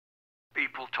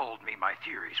People told me my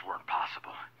theories weren't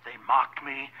possible. They mocked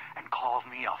me and called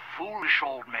me a foolish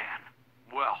old man.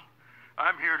 Well,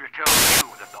 I'm here to tell you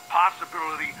that the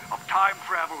possibility of time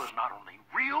travel is not only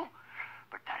real,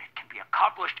 but that it can be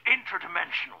accomplished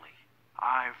interdimensionally.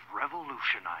 I've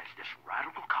revolutionized this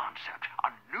radical concept, a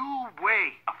new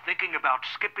way of thinking about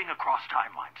skipping across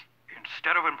timelines.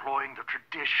 Instead of employing the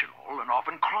traditional and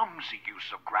often clumsy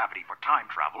use of gravity for time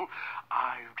travel,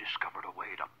 I've discovered a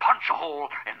way to punch a hole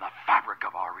in the fabric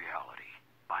of our reality.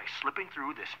 By slipping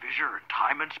through this fissure in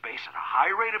time and space at a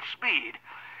high rate of speed,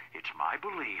 it's my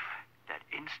belief that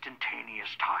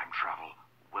instantaneous time travel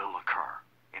will occur.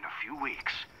 In a few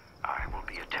weeks, I will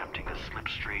be attempting a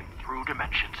slipstream through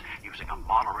dimensions using a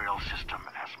monorail system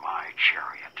as my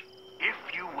chariot. If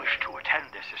you wish to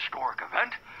attend this historic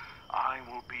event, I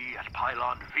will be at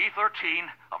Pylon V13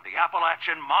 of the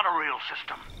Appalachian monorail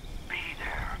system. Be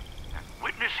there and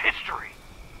witness history.